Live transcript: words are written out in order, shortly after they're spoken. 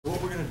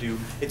do,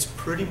 it's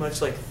pretty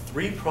much like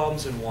 3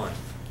 problems in one.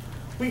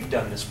 We've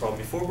done this problem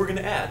before, we're going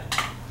to add.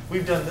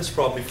 We've done this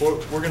problem before,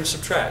 we're going to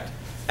subtract.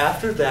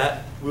 After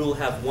that, we will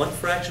have 1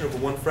 fraction over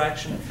 1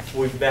 fraction.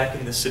 We'll be back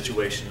in this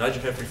situation. Nudge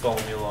your head if you're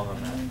following me along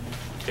on that.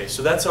 Okay,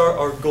 so that's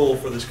our goal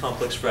for this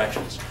complex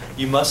fractions.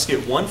 You must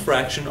get 1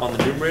 fraction on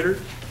the numerator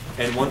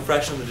and 1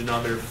 fraction on the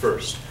denominator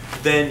first.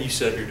 Then you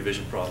set up your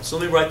division problem. So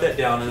let me write that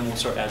down and then we'll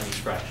start adding these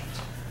fractions.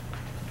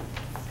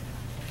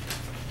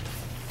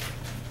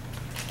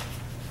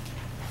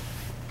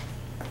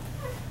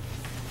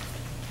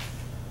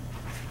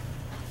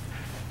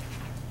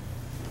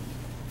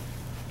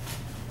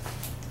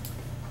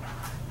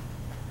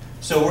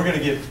 So we're going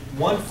to get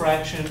 1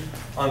 fraction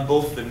on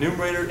both the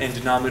numerator and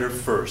denominator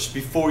first,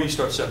 before you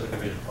start setting the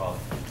division problem.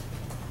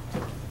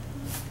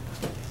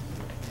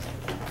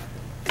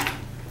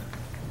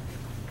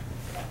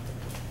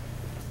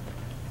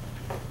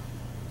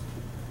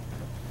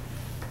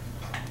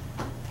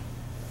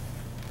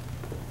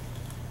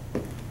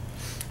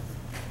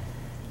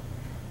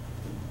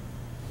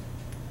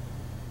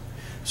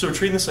 So we're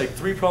treating this like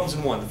 3 problems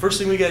in one. The first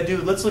thing we got to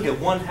do, let's look at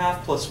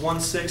 1/2 plus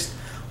 1/6.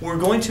 We're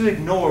going to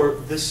ignore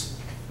this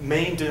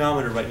main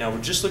denominator right now.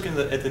 We're just looking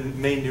at the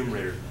main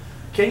numerator.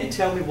 Can you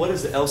tell me what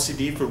is the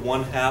LCD for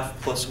 1/2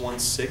 plus 1/6?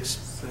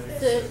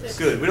 6.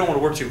 Good. We don't want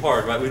to work too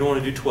hard, right? We don't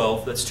want to do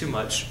 12. That's too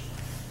much.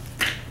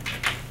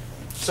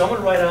 So I'm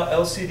going to write out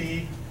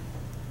LCD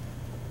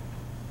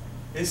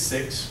is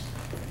 6.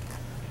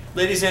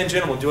 Ladies and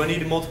gentlemen, do I need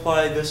to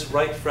multiply this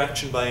right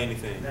fraction by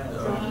anything?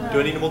 No. Do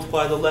I need to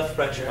multiply the left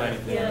fraction by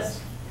anything? Yes.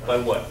 By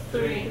what?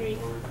 3.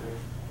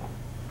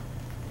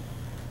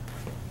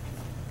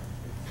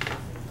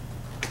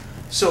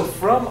 So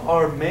from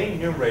our main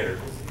numerator,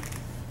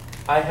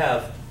 I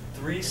have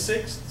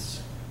 3/6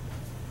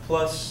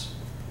 plus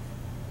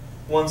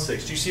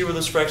 1/6. Do you see where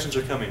those fractions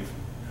are coming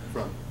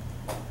from?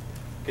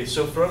 Okay,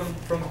 so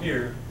from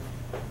here,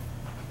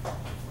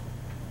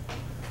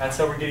 that's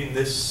how we're getting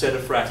this set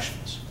of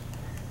fractions.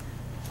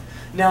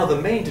 Now the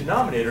main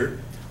denominator,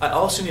 I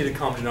also need a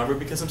common denominator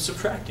because I'm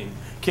subtracting.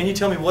 Can you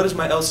tell me what is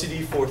my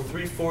LCD for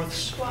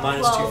 3/4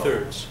 minus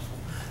 2/3?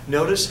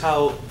 Notice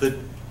how the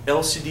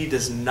LCD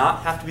does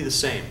not have to be the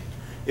same.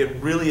 It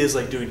really is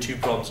like doing 2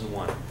 problems in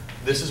one.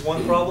 This is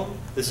one problem.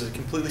 This is a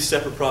completely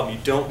separate problem. You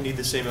don't need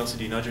the same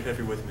LCD. Nudge your head if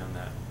you're with me on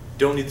that.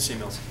 Don't need the same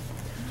LCD.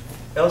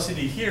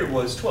 LCD here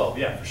was 12.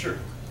 Yeah, for sure.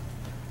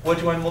 What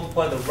do I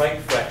multiply the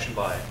right fraction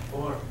by?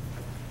 4.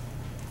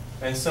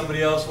 And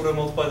somebody else, what do I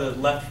multiply the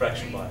left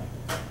fraction by?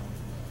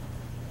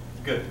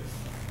 Good.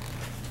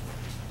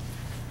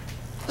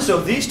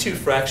 So these 2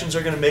 fractions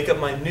are going to make up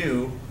my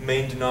new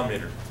main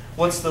denominator.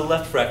 What's the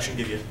left fraction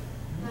give you?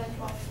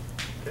 9/12.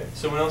 Okay.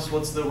 Someone else,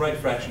 what's the right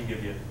fraction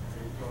give you?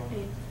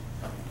 8.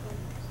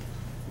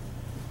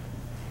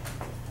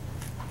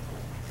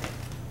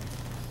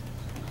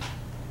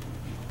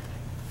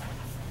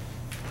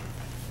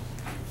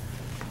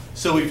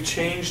 So we've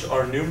changed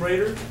our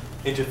numerator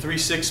into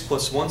 3/6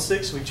 plus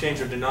 1/6. We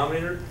changed our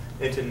denominator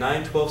into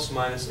 9/12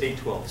 minus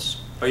 8/12.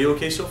 Are you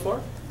okay so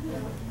far? No.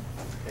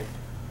 Okay.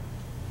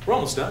 We're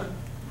almost done.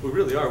 We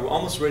really are. We're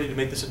almost ready to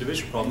make this a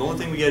division problem. The only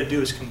thing we got to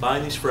do is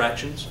combine these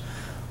fractions.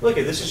 Look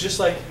at this is just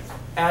like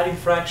adding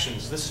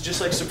fractions. This is just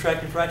like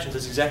subtracting fractions.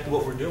 That's exactly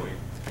what we're doing.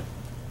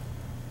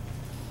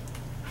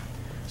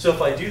 So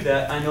if I do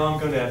that, I know I'm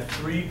going to have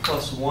 3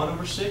 plus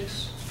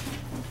 1/6.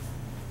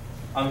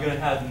 I'm going to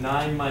have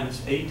 9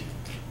 minus 8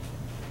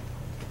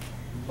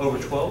 over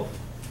 12.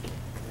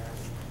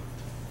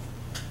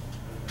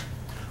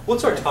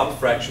 What's our top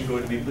fraction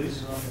going to be,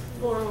 please?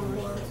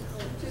 4/4.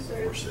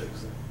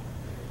 4/6.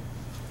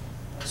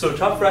 So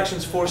top fraction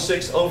is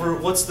 4/6 over,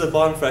 what's the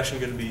bottom fraction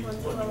going to be?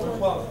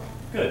 1/12.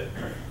 Good.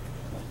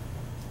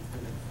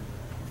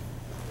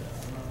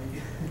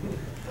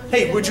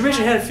 Hey, would you raise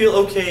your hand and feel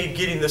okay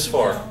getting this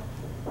far?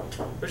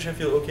 Raise your hand and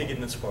feel okay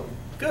getting this far.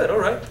 Good, all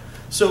right.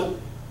 So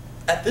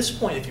at this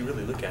point, if you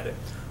really look at it,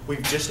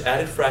 we've just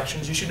added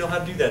fractions. You should know how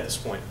to do that at this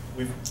point.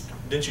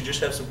 Didn't you just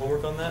have some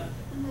homework on that?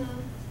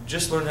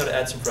 Just learn how to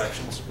add some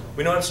fractions.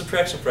 We know how to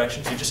subtract some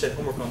fractions. You just had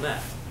homework on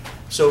that.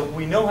 So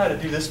we know how to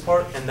do this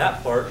part and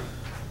that part.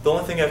 The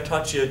only thing I've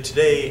taught you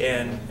today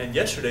and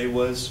yesterday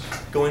was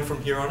going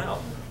from here on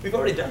out. We've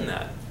already done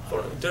that.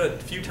 We've done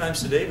it a few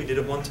times today. We did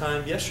it one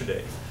time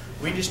yesterday.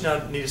 We just now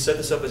need to set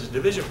this up as a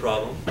division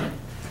problem,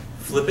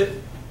 flip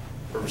it,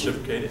 or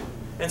reciprocate it,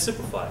 and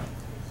simplify it.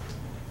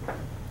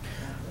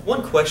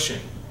 One question,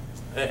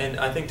 and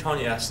I think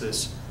Tanya asked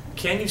this,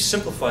 can you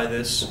simplify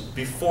this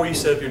before you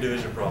set up your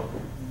division problem?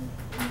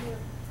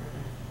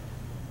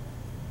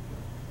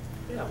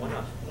 Yeah, why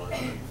not?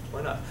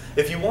 Why not?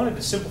 If you wanted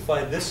to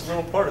simplify this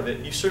little part of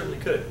it, you certainly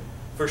could,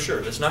 for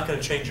sure. That's not going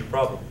to change your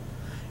problem.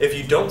 If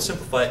you don't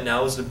simplify it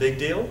now, is it a big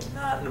deal?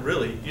 Not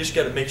really. You just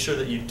got to make sure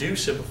that you do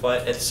simplify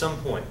it at some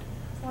point.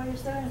 Well, you're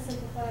still going to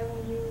simplify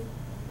when you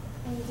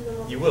do the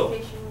multiplication. You will. When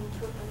you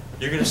flip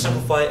it. You're going to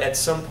simplify it at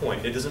some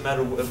point. It doesn't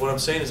matter. What I'm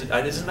saying is, it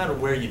doesn't matter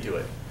where you do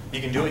it.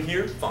 You can do it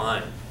here,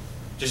 fine.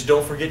 Just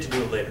don't forget to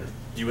do it later.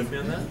 You with me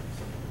on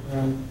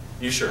that?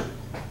 You sure?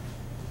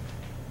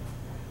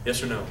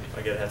 Yes or no?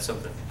 I gotta have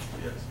something.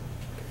 Yes.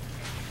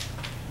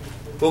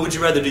 What would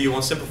you rather do? You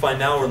want to simplify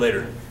now or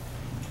later?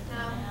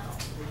 Now.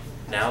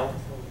 Now?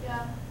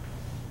 Yeah.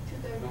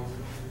 2/3.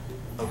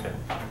 Okay.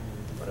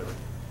 Whatever.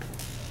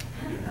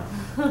 Do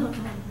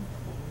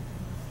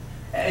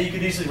now. You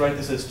could easily write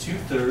this as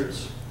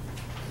 2/3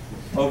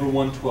 over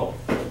 1/12.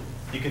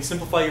 You can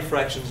simplify your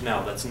fractions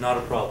now. That's not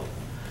a problem.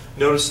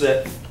 Notice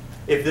that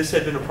if this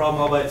had been a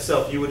problem all by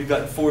itself, you would have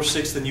gotten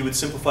 4/6, then you would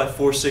simplify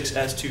 4/6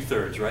 as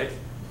 2/3, right?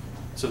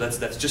 So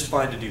that's just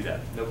fine to do that.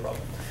 No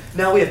problem.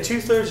 Now we have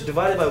 2/3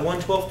 divided by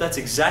 1/12. That's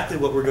exactly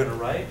what we're going to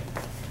write.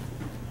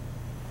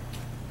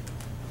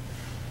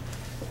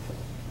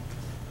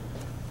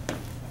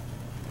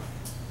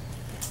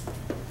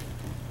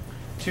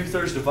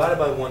 Two-thirds divided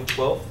by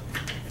 1/12.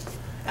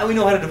 And we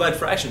know how to divide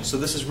fractions, so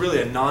this is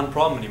really a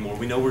non-problem anymore.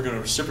 We know we're going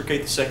to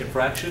reciprocate the second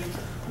fraction.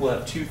 We'll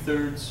have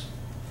 2/3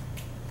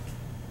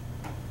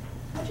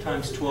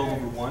 times 12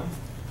 over 1.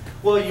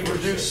 Well, you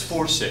reduce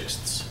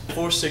 4/6.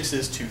 4/6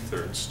 is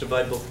 2/3.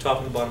 Divide both the top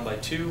and the bottom by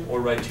 2, or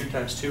write 2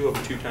 times 2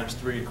 over 2 times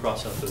 3 and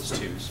cross out those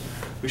 2's.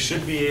 We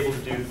should be able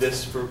to do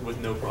this with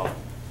no problem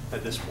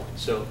at this point.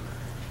 So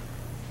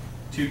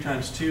 2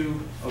 times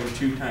 2 over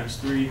 2 times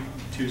 3,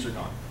 2's are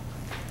gone.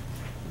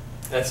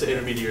 That's the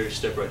intermediary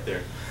step right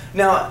there.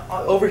 Now,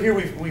 over here,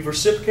 we've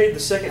reciprocated the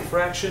second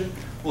fraction.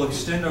 We'll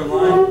extend our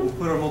line. We'll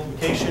put our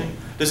multiplication.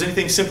 Does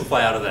anything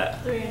simplify out of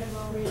that? 3 and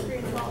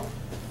 12.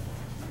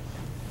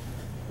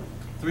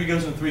 3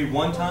 goes in 3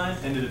 one time,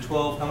 and into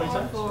 12 how many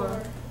times?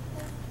 4.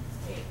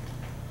 8.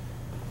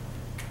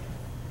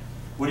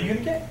 What are you going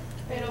to get?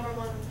 8 over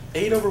 1.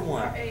 8 over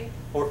 1. Or 8.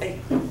 Or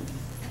 8.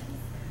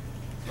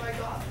 So I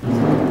got.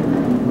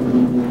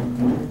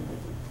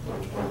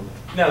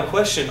 Now,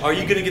 question, are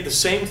you going to get the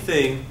same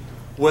thing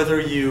whether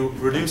you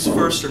reduce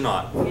first or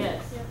not?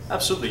 Yes.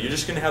 Absolutely. You're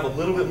just going to have a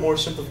little bit more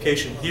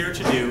simplification here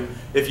to do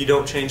if you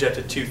don't change that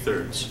to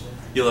 2/3.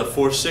 You'll have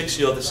 4/6.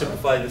 You'll have to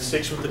simplify the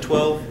 6 with the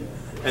 12,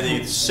 and then you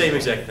get the same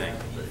exact thing.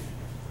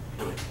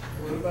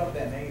 What about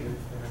that negative?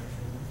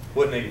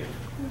 What negative?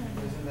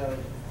 Isn't that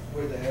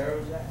where the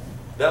arrow's at?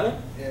 That one?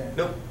 Yeah.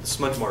 Nope. The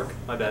smudge mark.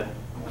 My bad.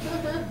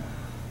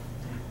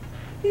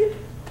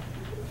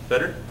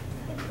 Better?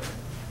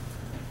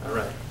 All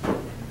right.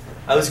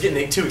 I was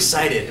getting too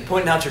excited,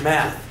 pointing out your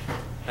math.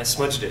 I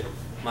smudged it.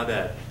 My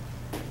bad.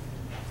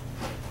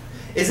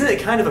 Isn't it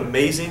kind of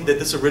amazing that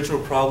this original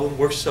problem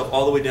works itself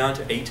all the way down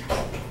to 8?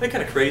 Isn't that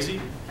kind of crazy?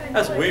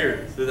 That's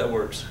weird that that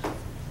works.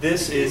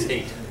 This is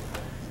 8.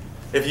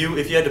 If you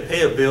had to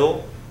pay a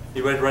bill,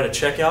 you had to write a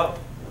check out,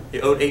 you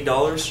owed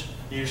 $8,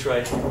 you just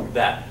write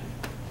that.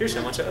 Here's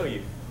how much I owe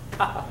you.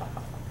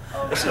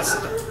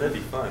 That'd be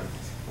fun.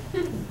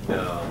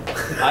 No.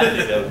 I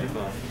think that would be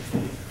fun.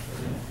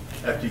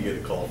 After you get a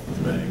call from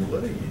the bank,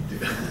 what do you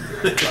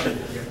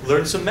do?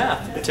 Learn some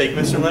math. Take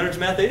Mr. Leonard's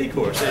Math 80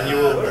 course, and you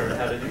will learn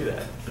how to do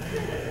that.